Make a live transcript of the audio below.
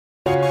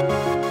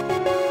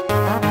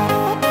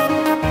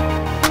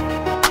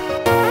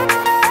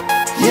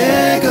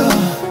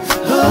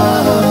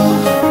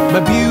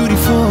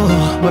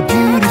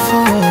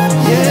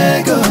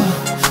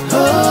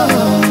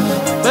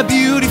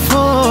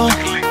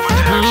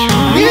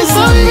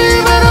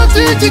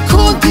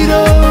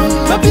by'igikundiro,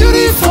 my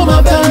beautiful,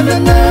 my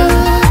banana,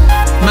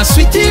 my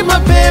sweetie, my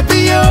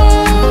baby, yo.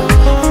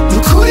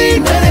 Nukuri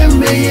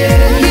naremeye,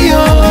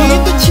 yo.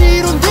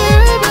 Hindukira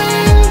undebe,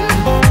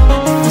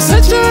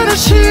 uzajya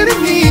shira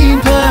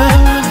impimba,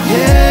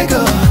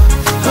 yego.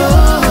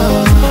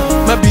 Oh,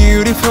 my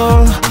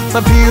beautiful,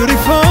 my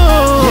beautiful,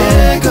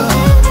 yego.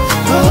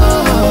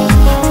 Oh,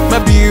 my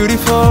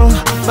beautiful,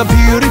 my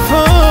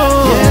beautiful,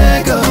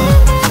 yego.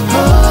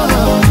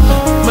 Oh,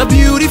 my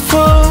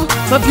beautiful,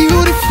 my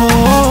beautiful.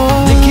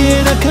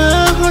 Negera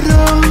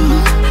gahoro,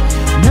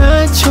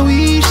 ntacyo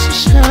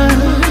wishisha,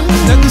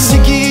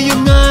 nagusigiye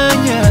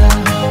umwanya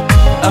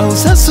aho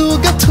uzaza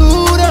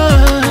ugatura.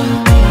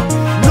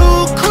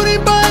 Nukuri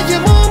mbaye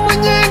mu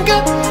munyenga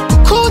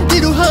kukundi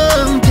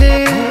ruhande,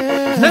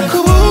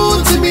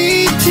 nakubunze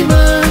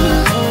imitima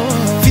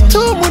mfite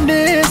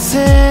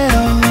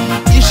umunezero.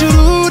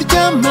 Ijuru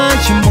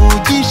ryamaye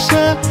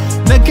umugisha,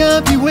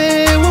 nagabiwe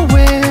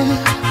wowe.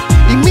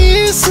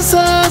 Iminsi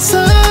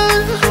izaza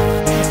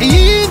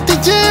iyindi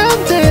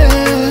igende,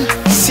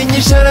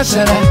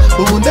 sinyijarajara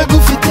ubu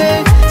ndagufite.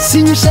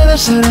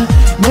 Sinyijarajara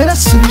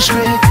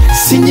narasubijwe,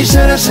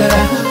 sinyijarajara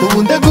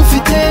ubu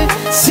ndagufite.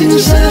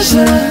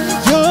 Sinyijarajara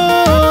yo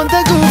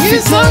ndagufite.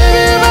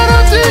 Ibara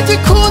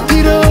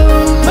by'igikundiro,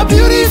 my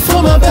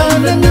beautiful, my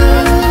banana,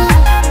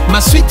 my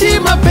sweetie,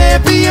 my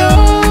baby, yo.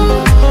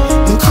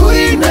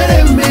 Nukuri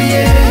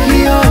naremeye,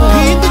 yo.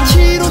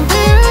 Hindukira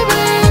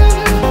undebe,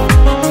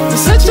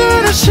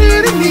 uzajya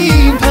shira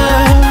impimba,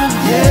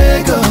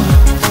 yego.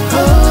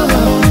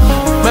 Oh,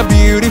 my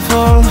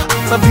beautiful,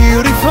 my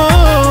beautiful,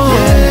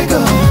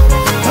 yego.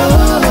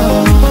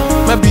 Oh,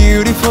 my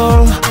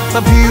beautiful, my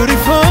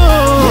beautiful,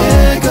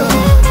 yego.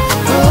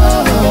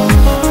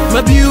 Oh,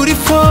 my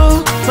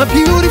beautiful, my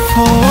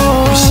beautiful.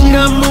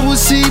 Ushyira mu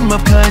buzima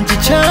bwanjye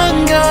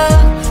cyanga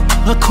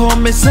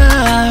nkakomeza,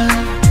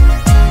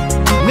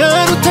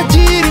 mwana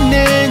utagira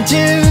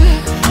inenge,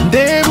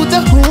 ndeba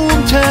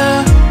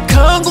udahumbya.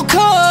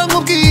 Kanguka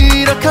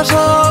nkubwira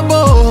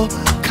akajambo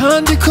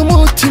kandi ku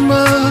mutima,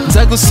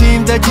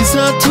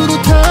 nzagusindagiza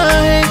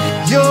turutahe,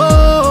 yo.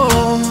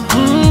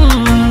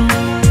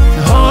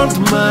 Hold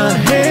my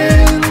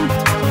hand,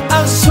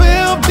 I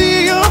swear I'll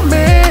be your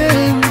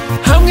man.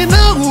 Hamwe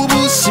nawe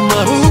ubuzima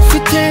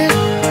bufite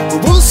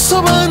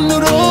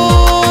ubusobanuro.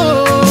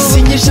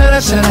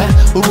 Sinyijarajara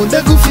ubu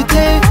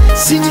ndagufite.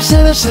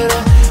 Sinyijarajara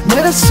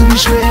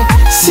narasubijwe.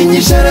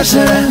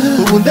 Sinyijarajara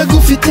ubu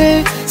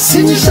ndagufite.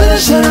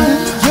 Sinyijarajara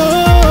yo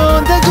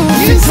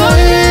ndagufite.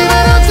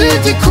 Ibara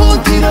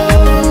by'igikundiro,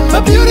 my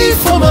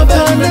beautiful, my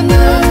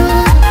banana,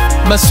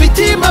 my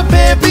sweetie, my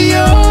baby,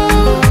 yo.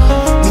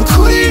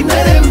 Nukuri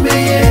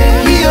naremeye,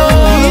 yo.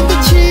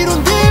 Hindukira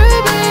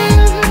undebe,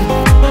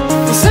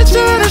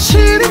 uzajya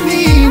shira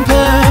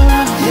impimba,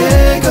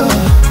 yego.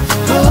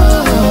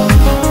 Oh,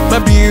 my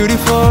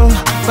beautiful,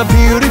 my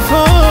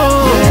beautiful,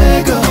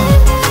 yego.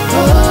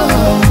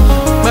 Oh,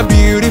 my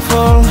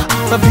beautiful,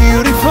 my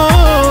beautiful,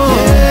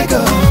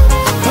 yego.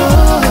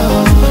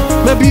 Oh,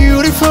 my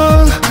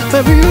beautiful,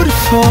 my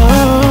beautiful.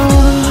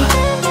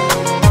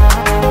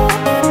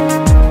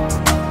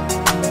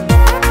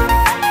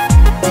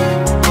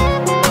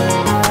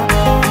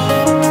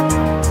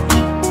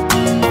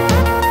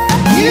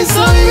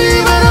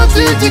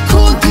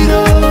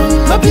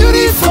 My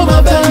beautiful,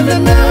 my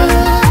banana,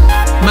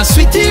 my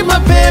sweetie, my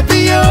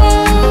baby, yo.